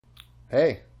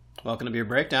Hey, Welcome to Beer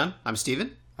Breakdown. I'm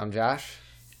Steven. I'm Josh.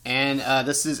 And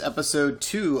this is episode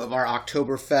 2 of our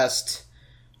Oktoberfest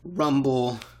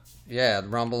Rumble. Yeah, the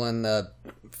Rumble in the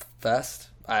Fest.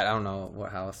 I don't know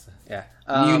what house. Yeah.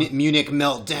 Munich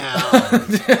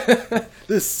Meltdown.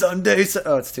 This Sunday.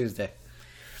 Oh, it's Tuesday.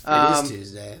 It is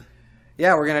Tuesday.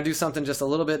 Yeah, we're going to do something just a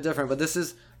little bit different. But this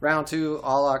is round 2,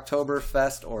 all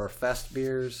Oktoberfest or Fest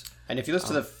beers. And if you listen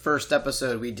to the first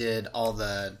episode, we did all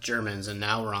the Germans, and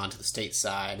now we're on to the state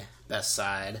side, best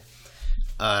side,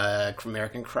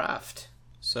 American Craft.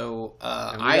 So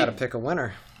And we got to pick a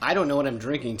winner. I don't know what I'm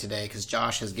drinking today because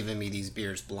Josh has given me these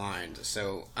beers blind.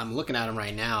 So I'm looking at them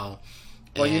right now.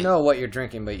 Well, you know what you're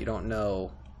drinking, but you don't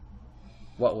know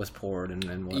what was poured and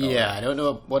what order. Yeah, I don't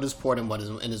know what is poured and what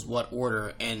is what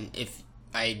order. And if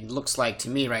it looks like to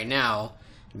me right now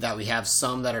that we have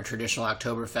some that are traditional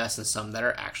Oktoberfest and some that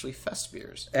are actually fest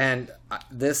beers. And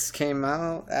this came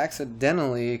out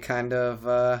accidentally, kind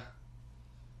of,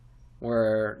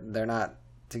 where they're not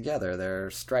together. They're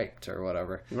striped or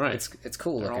whatever. Right. It's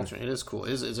cool looking. It is cool.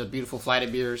 It's a beautiful flight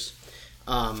of beers.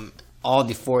 All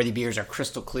the 4 of the beers are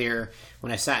crystal clear.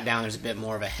 When I sat down, there's a bit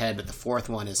more of a head, but the 4th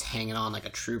one is hanging on like a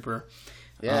trooper.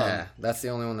 Yeah, that's the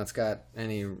only one that's got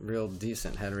any real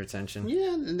decent head retention.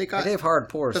 Yeah, and they They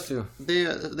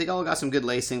all got some good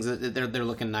lacings. They're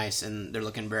looking nice and they're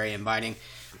looking very inviting.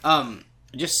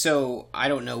 Just so I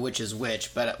don't know which is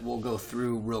which, but we'll go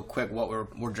through real quick what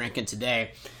we're drinking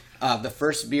today. The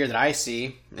first beer that I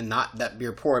see, and not that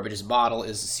beer poured, but just bottle,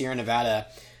 is Sierra Nevada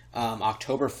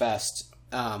Oktoberfest.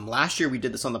 Last year we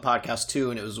did this on the podcast too,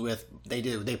 and it was with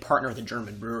they partner with a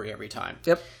German brewery every time.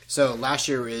 Yep. So last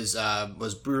year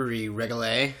was Brewery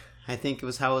Regale, I think it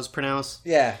was how it was pronounced.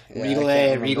 Yeah.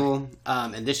 Regal.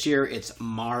 And this year it's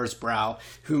Mars Brau,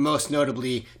 who most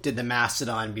notably did the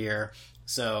Mastodon beer.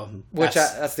 So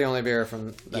that's the only beer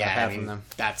from I have from them.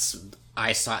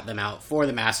 I sought them out for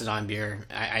the Mastodon beer.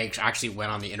 I actually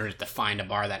went on the internet to find a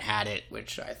bar that had it,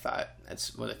 which I thought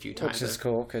that's one of the few times. Which is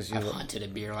cool because I've hunted a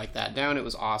beer like that down. It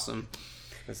was awesome.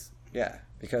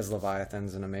 Because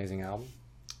Leviathan's an amazing album.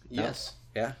 Yes.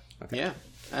 No? Yeah. Okay. Yeah.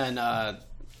 And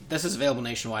this is available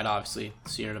nationwide, obviously,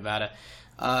 Sierra Nevada.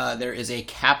 There is a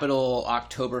Capital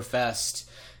Oktoberfest.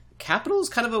 Capital is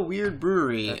kind of a weird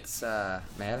brewery. It's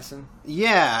Madison.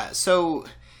 Yeah. So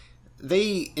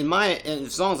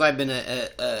as long as I've been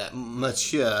a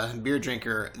mature beer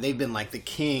drinker, they've been like the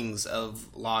kings of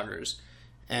lagers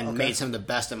and made some of the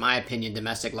best, in my opinion,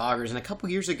 domestic lagers. And a couple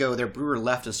years ago, their brewer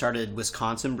left and started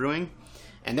Wisconsin Brewing,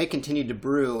 and they continued to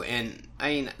brew. And I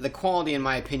mean, the quality, in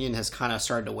my opinion, has kind of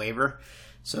started to waver.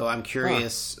 So I'm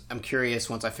curious. I'm curious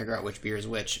once I figure out which beer is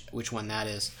which one that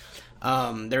is.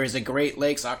 There is a Great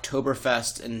Lakes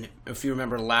Oktoberfest, and if you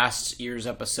remember last year's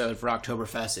episode for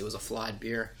Oktoberfest, it was a flawed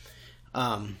beer.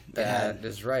 That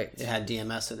is right. It had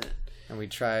DMS in it. And we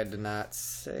tried to not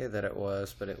say that it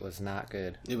was, but it was not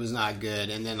good. It was not good.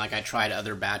 And then I tried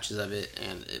other batches of it,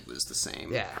 and it was the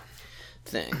same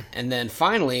thing. And then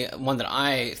finally, one that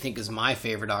I think is my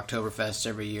favorite Oktoberfest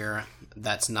every year,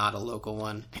 that's not a local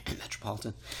one,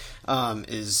 Metropolitan,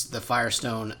 is the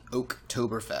Firestone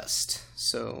Oaktoberfest.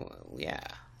 So, yeah.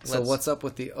 So what's up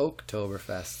with the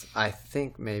Oaktoberfest? I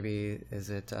think maybe, does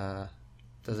it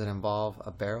involve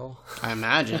a barrel? I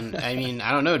imagine. I mean, I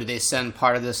don't know. Did they send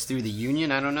part of this through the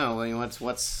union? I don't know. I mean,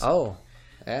 what's? Oh,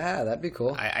 yeah, that'd be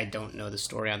cool. I don't know the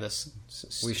story on this.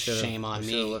 Shame on me.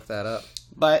 We should have looked that up.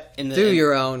 But do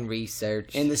your own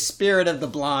research. In the spirit of the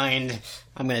blind,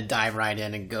 I'm going to dive right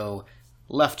in and go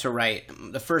left to right.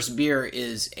 The first beer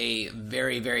is a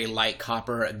very, very light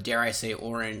copper, dare I say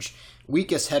orange.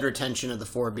 Weakest head retention of the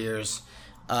 4 beers.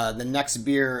 The next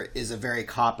beer is a very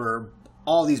copper.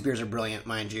 All these beers are brilliant,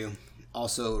 mind you.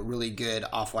 Also, really good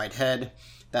off-white head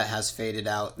that has faded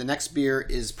out. The next beer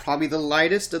is probably the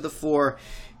lightest of the 4.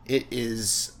 It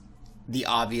is the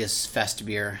obvious fest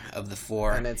beer of the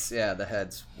 4. And the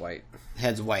head's white.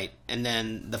 Head's white. And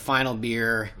then the final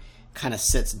beer kind of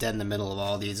sits dead in the middle of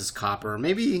all these. It's copper.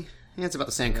 Maybe it's about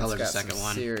the same color as the second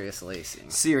one. Serious lacing.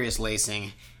 Serious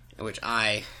lacing, which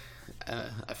I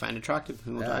find attractive.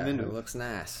 And we'll dive into it. It looks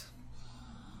nice.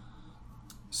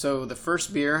 So the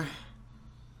first beer,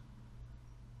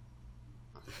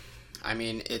 I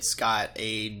mean, it's got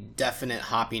a definite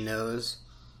hoppy nose,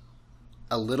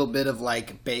 a little bit of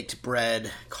like baked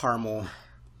bread, caramel,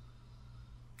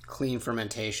 clean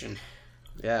fermentation.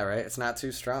 Yeah, right? It's not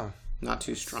too strong. Not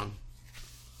too strong.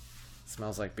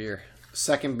 Smells like beer.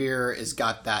 Second beer has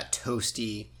got that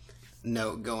toasty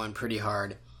note going pretty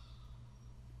hard.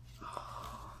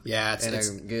 Yeah, it's in a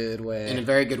good way. In a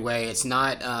very good way. It's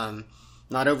not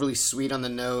overly sweet on the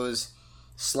nose.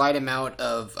 Slight amount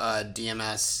of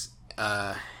DMS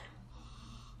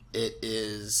It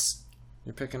is,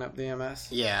 You're picking up DMS?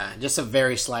 yeah, just a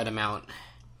very slight amount.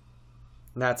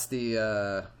 And that's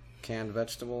the canned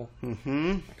vegetable?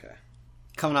 Mm-hmm. Okay.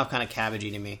 Coming off kind of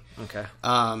cabbagey to me. Okay.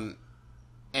 And,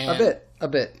 A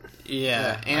bit.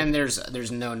 Yeah, and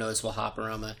there's no noticeable hop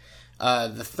aroma.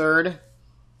 The third,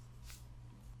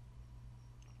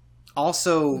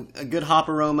 also a good hop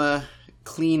aroma,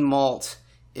 clean malt.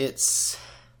 It's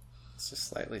just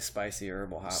slightly spicy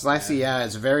herbal hop. spicy, yeah.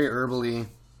 It's very herbally.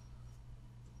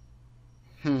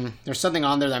 There's something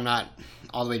on there that I'm not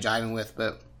all the way jiving with,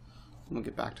 but we'll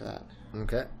get back to that.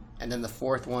 Okay. And then the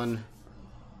fourth one,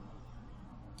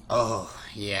 oh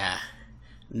yeah,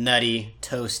 nutty,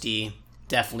 toasty.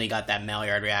 Definitely got that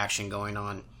Maillard reaction going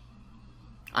on.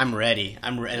 I'm ready.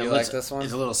 You like this one?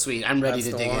 It's a little sweet. I'm ready That's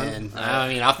to the dig one? in. All I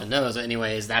mean, off the nose,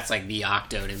 anyways. That's like the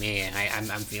octo to me,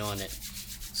 and I'm feeling it.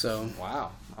 So,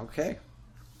 Wow. Okay.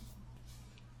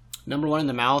 number one in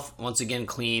the mouth, once again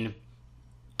clean.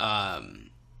 A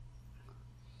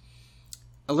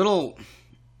little.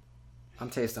 I'm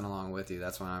tasting along with you.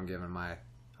 That's why I'm giving my...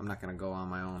 I'm not going to go on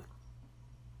my own.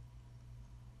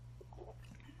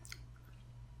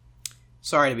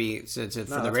 Sorry to be for the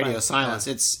that's radio fine. silence.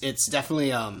 Yeah. It's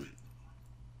definitely Oh,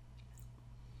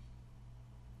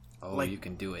 like- you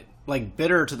can do it. like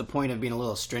bitter to the point of being a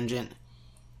little astringent.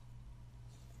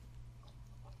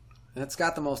 And it's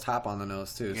got the most hop on the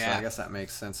nose, too. Yeah. So I guess that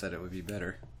makes sense that it would be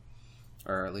bitter.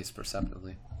 Or at least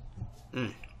perceptibly.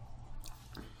 On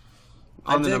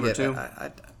the dig number it. two,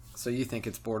 So you think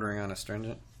it's bordering on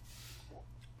astringent?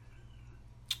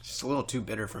 just a little too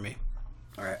bitter for me.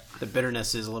 All right. The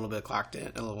bitterness is a little bit clocked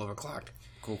in, a little overclocked.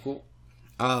 Cool.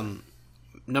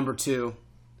 Number two.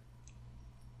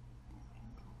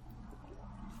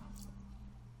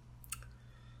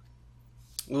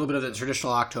 A little bit of the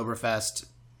traditional Oktoberfest.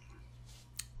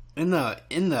 In the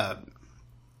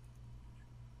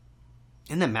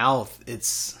mouth,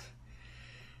 it's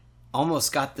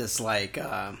almost got this like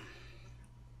I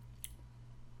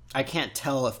can't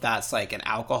tell if that's like an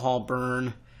alcohol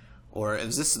burn or if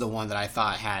this is the one that I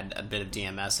thought had a bit of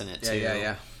DMS in it too.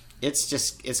 Yeah.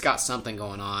 It's got something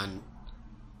going on.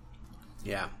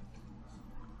 Yeah.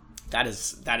 That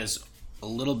is a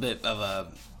little bit of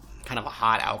a kind of a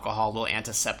hot alcohol, a little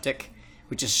antiseptic,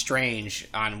 which is strange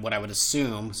on what I would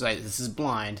assume, so this is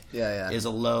blind, Yeah. is a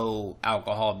low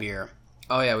alcohol beer.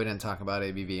 Oh, yeah, we didn't talk about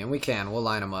ABV. And we can. We'll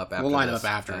line them up after this.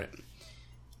 After Yeah. it.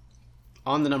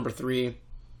 On the number three,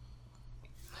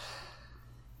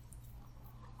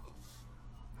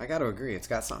 I got to agree. It's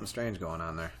got something strange going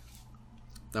on there.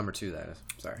 Number two, that is.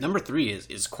 Sorry. number three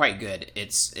is quite good.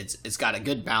 It's got a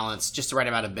good balance, just the right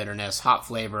amount of bitterness, hop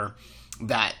flavor.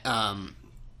 That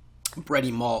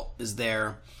bready malt is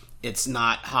there. It's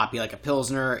not hoppy like a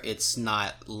Pilsner. It's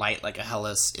not light like a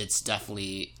Helles. It's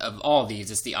definitely, of all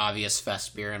these, it's the obvious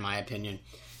fest beer in my opinion.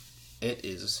 It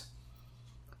is.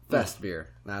 Fest beer,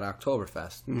 not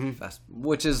Oktoberfest. Fest,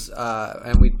 which is,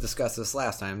 and we discussed this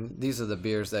last time, these are the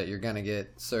beers that you're going to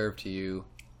get served to you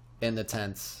in the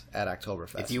tents at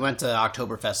Oktoberfest. If you went to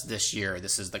Oktoberfest this year,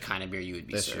 this is the kind of beer you would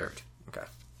be this year. served. Okay.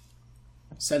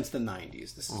 Since the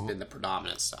 90s, this has been the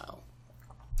predominant style.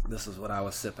 This is what I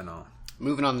was sipping on.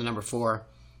 Moving on to number four.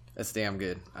 It's damn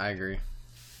good. I agree.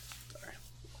 Sorry.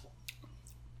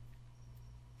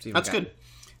 That's good.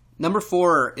 Number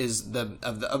four is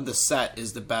of the set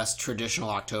is the best traditional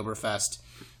Oktoberfest.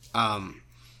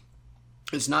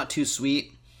 It's not too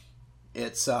sweet.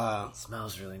 It's It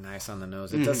smells really nice on the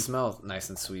nose. It does smell nice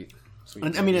and sweet.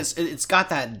 I mean it's got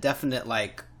that definite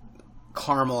like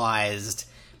caramelized.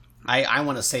 I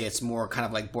want to say it's more kind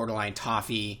of like borderline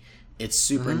toffee. It's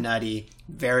super nutty,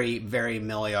 very very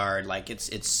Maillard. Like it's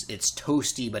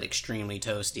toasty but extremely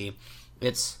toasty.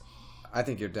 I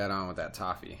think you're dead on with that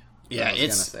toffee. Yeah, I was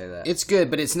gonna say that. It's good,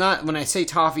 but it's not. When I say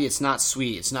toffee, it's not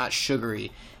sweet. It's not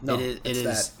sugary. No, it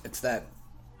is it's that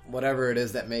whatever it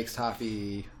is that makes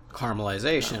toffee.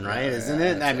 caramelization, right? yeah, Isn't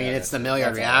it? I mean, yeah, it's the that's Maillard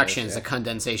all it reaction. is, It's yeah. the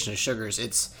condensation of sugars.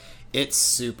 It's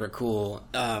super cool.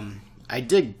 I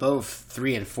dig both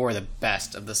 3 and 4 the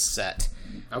best of the set.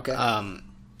 Okay.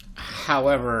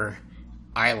 However,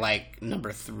 I like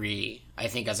number 3. I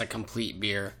think as a complete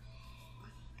beer.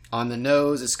 On the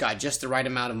nose, it's got just the right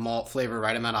amount of malt flavor,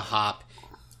 right amount of hop.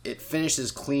 It finishes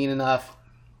clean enough.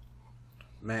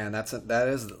 Man, that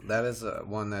is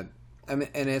one that, I mean,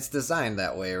 and it's designed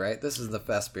that way, right? This is the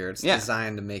fest beer. It's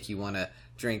designed to make you want to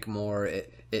drink more.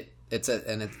 It's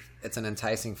an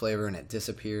enticing flavor, and it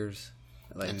disappears.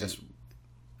 Like And just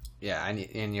yeah,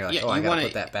 and you're like, Yeah, I you gotta wanna-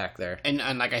 put that back there. And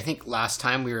like I think last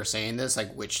time we were saying this,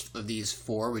 like which of these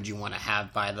 4 would you want to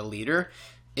have by the liter?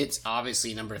 It's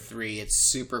obviously number 3. It's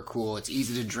super cool. It's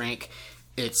easy to drink.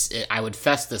 I would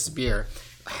fest this beer.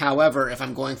 However, if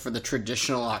I'm going for the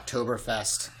traditional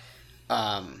Oktoberfest,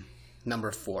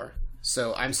 number 4.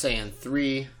 So I'm saying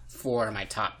 3, 4 are my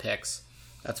top picks.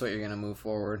 That's what you're going to move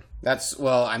forward.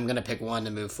 I'm going to pick one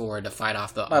to move forward to fight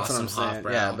off the awesome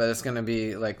Hofbrau. Yeah, but it's going to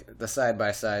be like the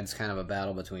side-by-side is kind of a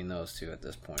battle between those two at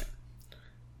this point.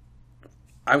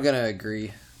 I'm going to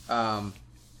agree. And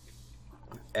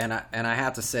I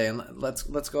have to say,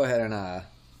 let's go ahead and...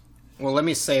 Well, let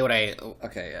me say what I...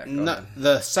 Okay, yeah, go ahead.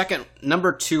 The second...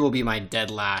 Number 2 will be my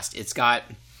dead last. It's got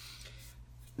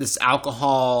this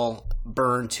alcohol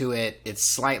burn to it. It's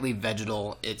slightly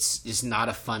vegetal. It's just not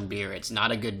a fun beer. It's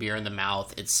not a good beer in the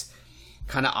mouth. It's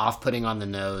kind of off-putting on the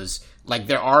nose. Like,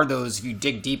 there are those... If you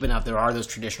dig deep enough, there are those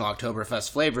traditional Oktoberfest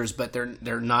flavors, but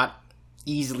they're not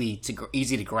easy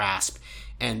to grasp.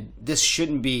 And this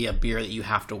shouldn't be a beer that you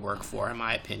have to work for, in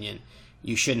my opinion.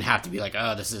 You shouldn't have to be like,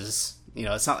 oh, this is...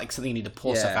 it's not like something you need to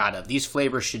pull stuff out of. These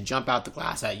flavors should jump out the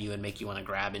glass at you and make you want to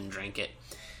grab and drink it.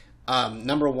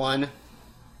 Number 1,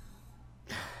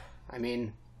 I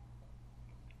mean,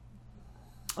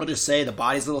 I'll just say the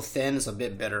body's a little thin. It's a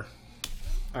bit bitter.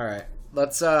 All right.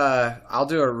 Let's, I'll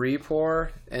do a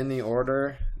re-pour in the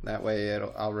order. That way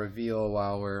I'll reveal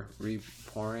while we're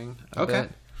re-pouring a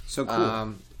bit. So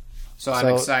cool. So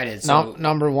I'm excited. So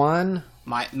number 1.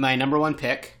 My number 1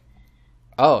 pick.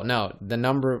 Oh no,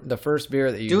 the first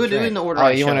beer that you do it drank. in the order. Oh,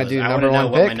 you want to do number 1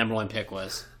 pick? What my number 1 pick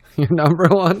was? Your number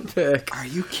 1 pick. Are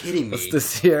you kidding me? It's the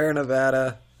Sierra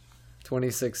Nevada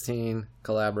 2016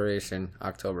 collaboration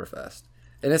Oktoberfest,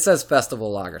 and it says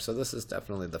Festival Lager, so this is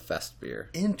definitely the fest beer.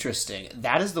 Interesting.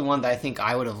 That is the one that I think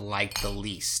I would have liked the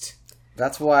least.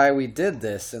 That's why we did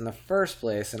this in the first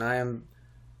place, and I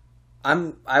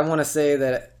want to say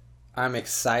that I'm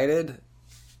excited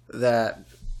that.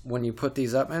 When you put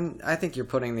these up, and I think you're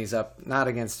putting these up not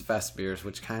against fest beers,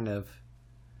 which kind of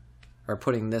are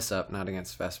putting this up not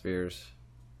against fest beers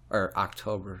or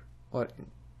October. What?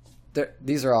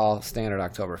 These are all standard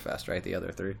Oktoberfest, right? The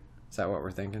other 3. Is that what we're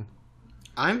thinking?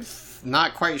 I'm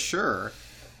not quite sure.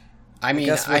 I mean,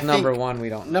 I think number 1 we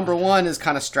don't. Number 1 is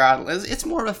kind of straddled. It's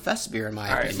more of a fest beer in my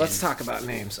opinion. All right, let's talk about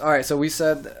names. All right, so we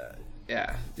said,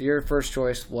 your first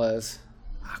choice was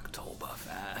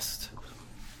Oktoberfest,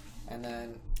 and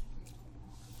then.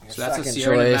 So that's a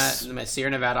Sierra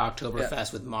Nevada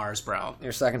Oktoberfest with Mars Brau.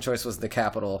 Your second choice was the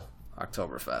Capital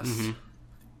Oktoberfest. Mm-hmm.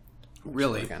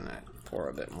 Really? We're going to pour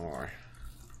a bit more.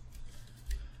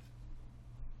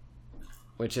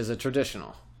 Which is a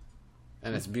traditional.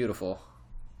 And it's beautiful.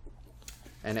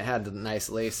 And it had the nice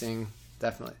lacing.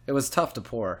 Definitely. It was tough to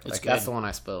pour. It's good. That's the one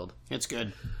I spilled. It's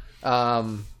good.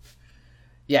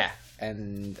 Yeah.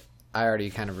 And I already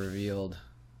kind of revealed...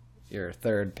 your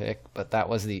third pick, but that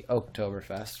was the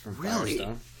Oktoberfest from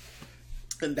Firestone.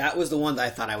 And that was the one that I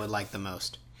thought I would like the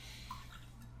most.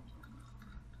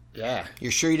 Yeah.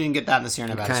 You're sure you didn't get that in the Sierra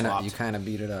Nevada swap? You kind of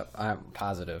beat it up. I'm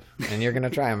positive. And you're going to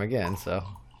try them again, so.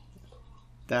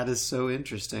 That is so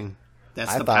interesting.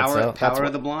 That's the power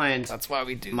of the blind. That's why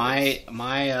we do my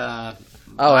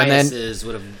biases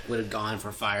would have gone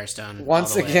for Firestone.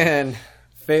 Once again,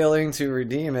 failing to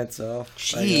redeem itself.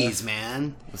 Jeez,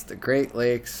 man. It's the Great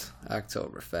Lakes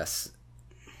Oktoberfest.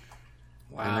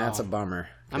 Wow. And that's a bummer.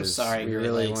 I'm sorry, Great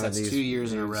Lakes. That's 2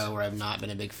 years in a row where I've not been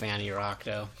a big fan of your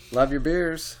Octo. Love your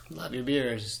beers. Love your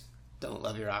beers. Don't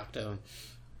love your Octo.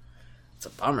 It's a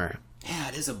bummer. Yeah,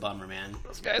 it is a bummer, man.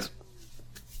 Those guys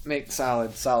make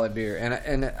solid beer.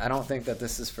 And I don't think that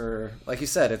this is for, like you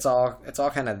said, it's all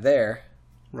kind of there.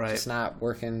 Right. It's not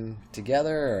working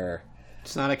together or...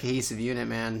 It's not a cohesive unit,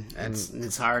 man. And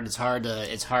it's hard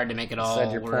to make it all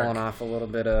work. You're pulling off a little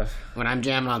bit of... When I'm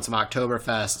jamming on some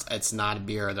Oktoberfest, it's not a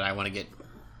beer that I want to get...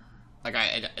 Like,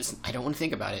 I don't want to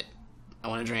think about it. I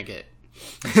want to drink it.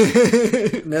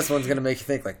 This one's going to make you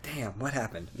think, like, damn, what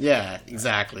happened? Yeah,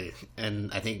 exactly.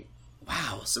 And I think,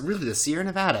 wow, so really the Sierra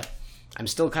Nevada. I'm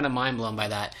still kind of mind blown by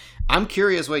that. I'm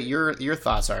curious what your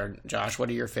thoughts are, Josh. What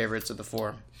are your favorites of the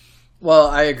 4? Well,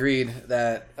 I agreed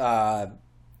that...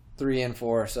 3 and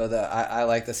 4, so I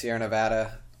like the Sierra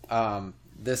Nevada.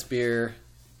 This beer,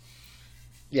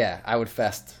 I would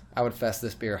fest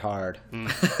this beer hard.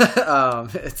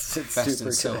 It's Festing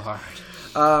super so good.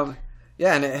 hard.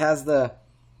 And it has the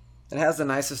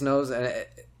nicest nose, and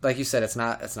like you said, it's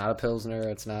not a Pilsner,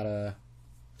 it's not a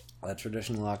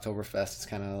traditional Oktoberfest. It's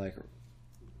kind of like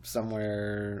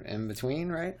somewhere in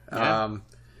between, right? Yeah.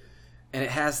 And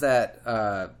it has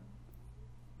that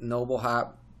noble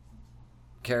hop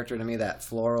character to me, that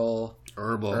floral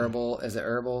herbal. Is it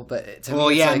herbal? But to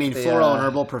me, I mean, floral and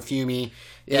herbal, perfumey.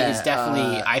 Yeah, it's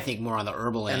definitely I think more on the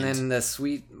herbal end. And then the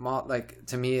sweet malt, like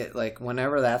to me, like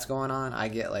whenever that's going on, I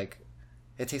get like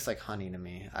It tastes like honey to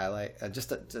me. I like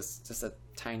just a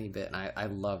tiny bit, and I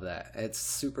love that. It's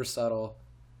super subtle.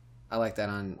 I like that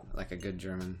on like a good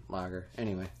German lager.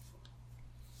 Anyway,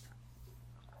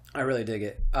 I really dig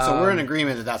it. So we're in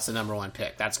agreement that that's the number one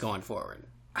pick. That's going forward.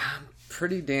 I'm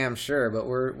pretty damn sure, but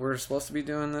we're supposed to be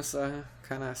doing this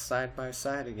kind of side by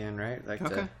side again, right? Like,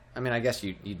 okay. I mean, I guess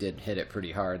you did hit it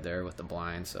pretty hard there with the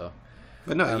blind. So,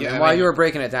 but no, while you were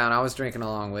breaking it down, I was drinking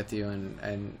along with you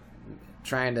and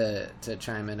trying to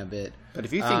chime in a bit. But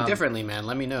if you think differently, man,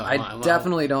 let me know. I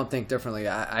definitely don't think differently.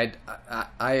 I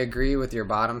agree with your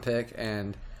bottom pick,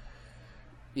 and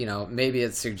maybe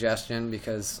it's suggestion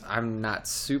because I'm not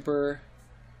super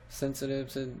sensitive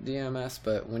to DMS,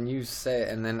 but when you say it,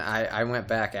 and then I went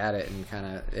back at it and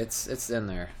kind of it's in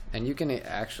there, and you can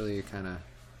actually kind of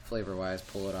flavor wise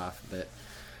pull it off a bit,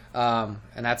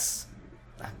 and that's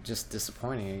just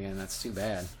disappointing again. That's too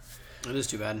bad. It is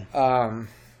too bad.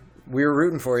 We were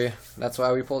rooting for you. That's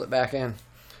why we pulled it back in.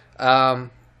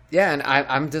 And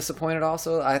I'm disappointed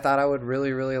also. I thought I would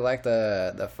really, really like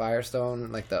the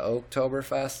Firestone, like the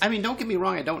Oktoberfest. I mean, don't get me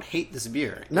wrong. I don't hate this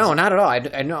beer. No, not at all. I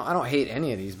don't hate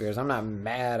any of these beers. I'm not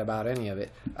mad about any of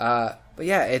it. But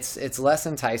yeah, it's less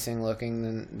enticing looking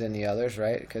than the others,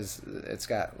 right? Because it's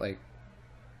got like...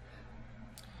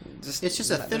 it's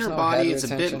just a thinner body. It's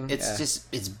retention.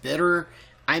 It's bitter.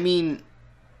 I mean...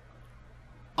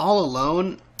 all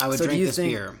alone, I would drink this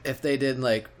beer. If they did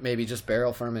like maybe just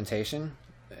barrel fermentation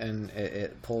and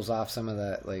it pulls off some of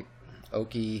that like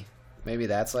oaky, maybe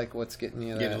that's like what's getting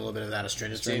you a little bit of that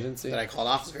astringency that I called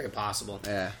off is very possible.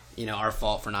 Yeah, our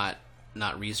fault for not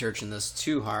researching this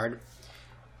too hard.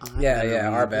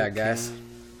 Our bad, guys.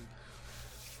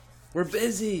 We're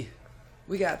busy.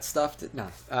 We got stuff to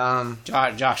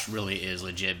Josh really is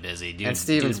legit busy, dude. And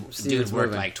Steven's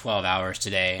worked like 12 hours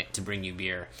today to bring you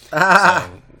beer.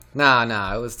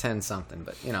 No, it was 10 something,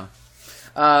 but no,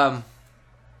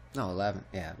 11.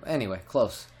 Yeah. Anyway,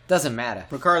 close. Doesn't matter.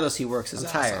 Regardless, he works his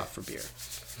ass off for beer.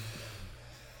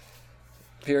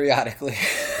 Periodically.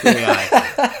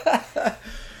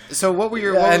 So, what were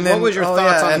your what was your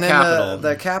thoughts on the Capital?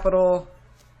 The Capital.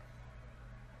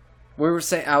 I was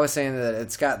saying that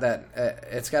it's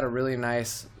got a really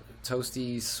nice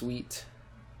toasty sweet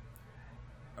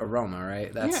aroma,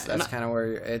 right? That's kind of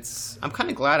where it's... I'm kind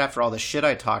of glad after all the shit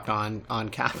I talked on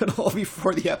Capital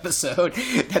before the episode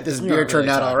that this beer turned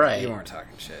out all right. You weren't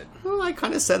talking shit. Well, I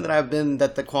kind of said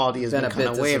that the quality has been kind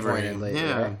of wavering lately.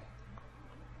 Yeah. Right?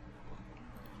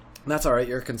 That's all right.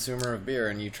 You're a consumer of beer,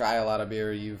 and you try a lot of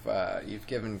beer. You've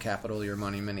given Capital your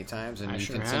money many times, and you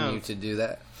continue to do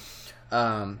that.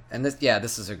 And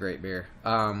this is a great beer.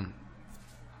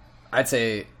 I'd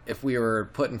say if we were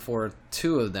putting forth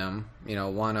two of them,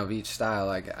 one of each style,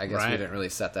 I guess we didn't really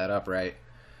set that up right.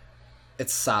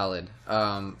 It's solid,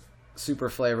 super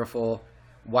flavorful.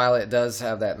 While it does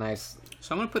have that nice,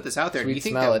 so I'm going to put this out there. Do you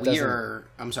think that we are?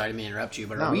 I'm sorry to interrupt you,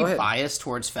 but are we biased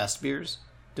towards fest beers?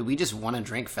 Do we just want to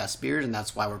drink fest beers, and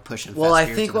that's why we're pushing? Well, I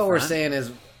think what we're saying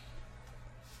is,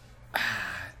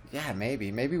 yeah,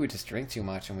 maybe we just drink too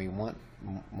much and we want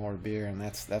more beer, and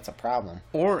that's a problem.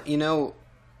 Or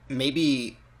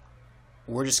maybe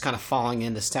we're just kind of falling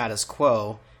into status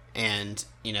quo, and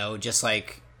just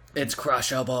like it's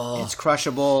crushable. It's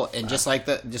crushable, and just like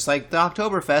the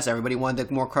Oktoberfest, everybody wanted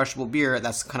the more crushable beer.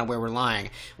 That's kind of where we're lying.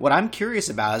 What I'm curious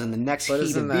about is in the next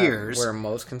heat of beers, where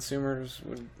most consumers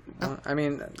would. I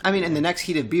mean, in the next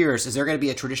heat of beers, is there going to be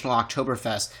a traditional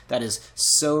Oktoberfest that is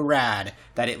so rad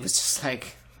that it was just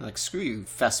like screw you,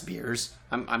 fest beers.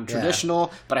 I'm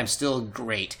traditional, but I'm still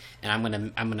great, and I'm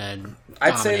gonna.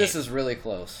 I'd say this is really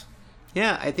close.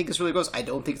 Yeah, I think it's really close. I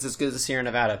don't think it's as good as the Sierra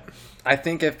Nevada. I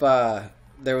think if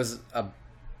there was a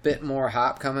bit more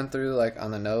hop coming through, like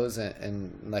on the nose,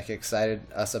 and like excited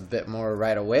us a bit more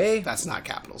right away. That's not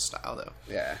Capital style, though.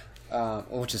 Yeah,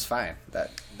 which is fine.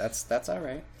 That's all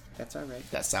right. That's all right.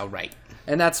 That's all right.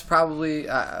 And that's probably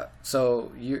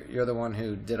so. You're the one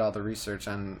who did all the research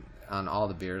on all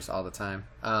the beers all the time.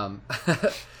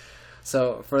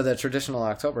 So for the traditional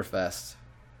Oktoberfest,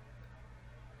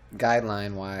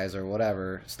 guideline wise or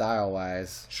whatever, style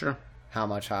wise, sure, how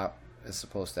much hop is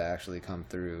supposed to actually come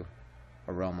through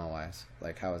aroma wise?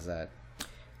 Like, how is that?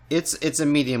 It's a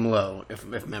medium low,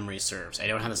 if memory serves. I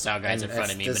don't have the style guides in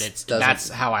front of me, but that's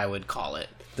how I would call it.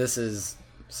 This is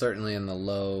certainly in the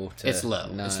low to It's low.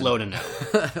 none. It's low to no.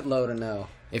 Low to no.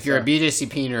 If you're a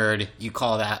BJCP nerd, you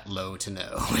call that low to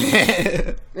no.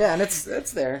 Yeah, and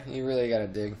it's there. You really got to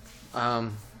dig.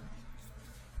 But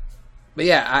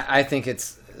yeah, I think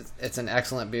it's an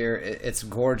excellent beer. It's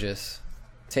gorgeous.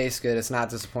 Tastes good. It's not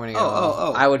disappointing at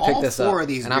all. I would pick this up, of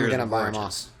these and I'm going to buy them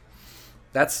all.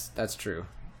 That's true.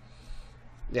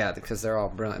 Yeah, because they're all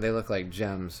brilliant. They look like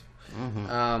gems.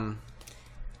 Mm-hmm.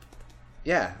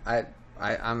 Yeah,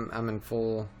 I'm in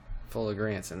full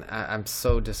agreement, and I'm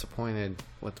so disappointed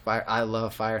with I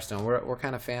love Firestone. We're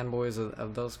kind of fanboys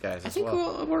of those guys. I think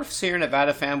we're Sierra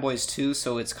Nevada fanboys too,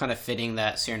 so it's kind of fitting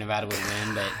that Sierra Nevada would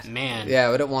win. But man, yeah, I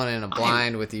wouldn't want it in a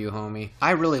blind with you, homie.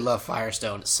 I really love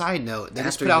Firestone. Side note, they After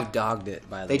just put out dogged it.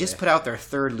 By the way, they just put out their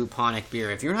third Luponic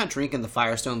beer. If you're not drinking the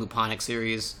Firestone Luponic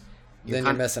series, then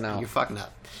you're missing out. You're fucking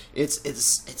up. It's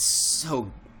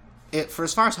so. For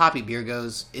as far as hoppy beer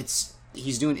goes,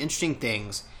 he's doing interesting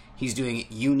things. He's doing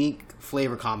unique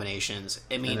flavor combinations.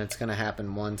 I mean, and it's going to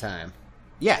happen one time.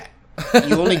 Yeah.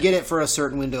 You only get it for a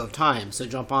certain window of time, so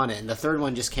jump on it. And the third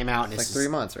one just came out. And it's like 3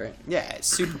 months, right? Yeah, it's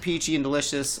super peachy and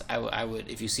delicious. I would,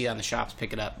 if you see it on the shops,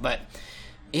 pick it up. But,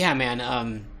 yeah, man.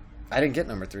 I didn't get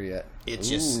number 3 yet.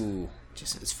 It's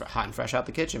it's hot and fresh out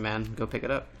the kitchen, man. Go pick it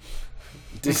up.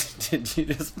 Did you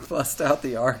just bust out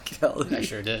the R. Kelly? I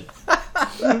sure did.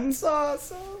 That's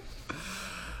awesome.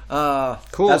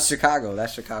 Cool. That's Chicago. That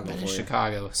is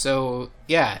Chicago. So,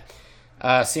 yeah.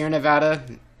 Sierra Nevada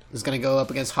is going to go up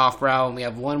against Hofbrau, and we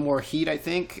have one more heat, I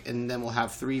think, and then we'll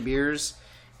have 3 beers.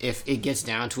 If it gets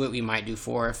down to it, we might do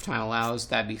 4 if time allows.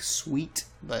 That'd be sweet.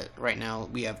 But right now,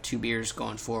 we have 2 beers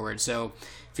going forward. So,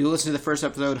 if you listen to the first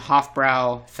episode,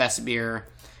 Hofbrau Fest beer,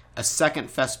 a second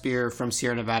Fest beer from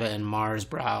Sierra Nevada and Mars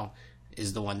Brau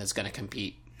is the one that's going to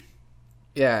compete.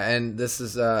 Yeah, and this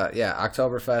is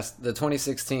Oktoberfest, the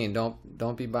 2016.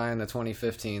 Don't be buying the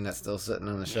 2015 that's still sitting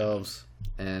on the shelves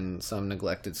in some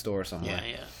neglected store somewhere.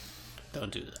 Yeah.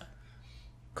 Don't do that.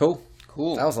 Cool.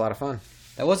 That was a lot of fun.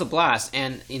 That was a blast.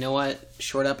 And you know what?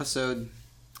 Short episode.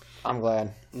 I'm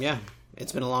glad. Yeah.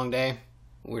 It's been a long day.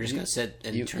 We're just going to sit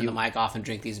and turn the mic off and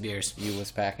drink these beers. You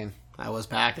was packing. I was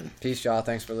packing. Peace, y'all.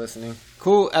 Thanks for listening.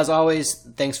 Cool. As always,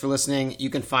 thanks for listening.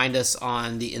 You can find us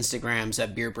on the Instagrams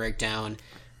at Beer Breakdown,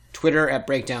 Twitter at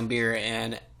Breakdown Beer,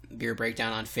 and Beer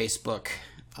Breakdown on Facebook.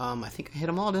 I think I hit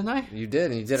them all, didn't I? You did,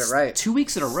 and you did it right. 2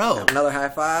 weeks in a row. Another high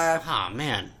five. Oh,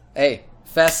 man. Hey,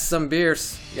 fest some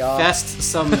beers, y'all. Fest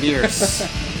some beers.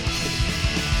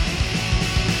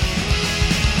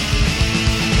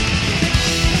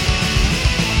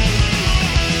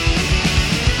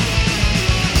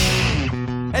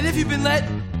 And if you've been let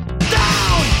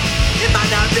down, it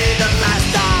might not be the last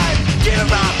time.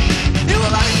 Give up, it will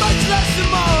only much less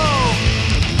tomorrow.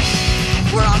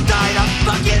 We're all dying of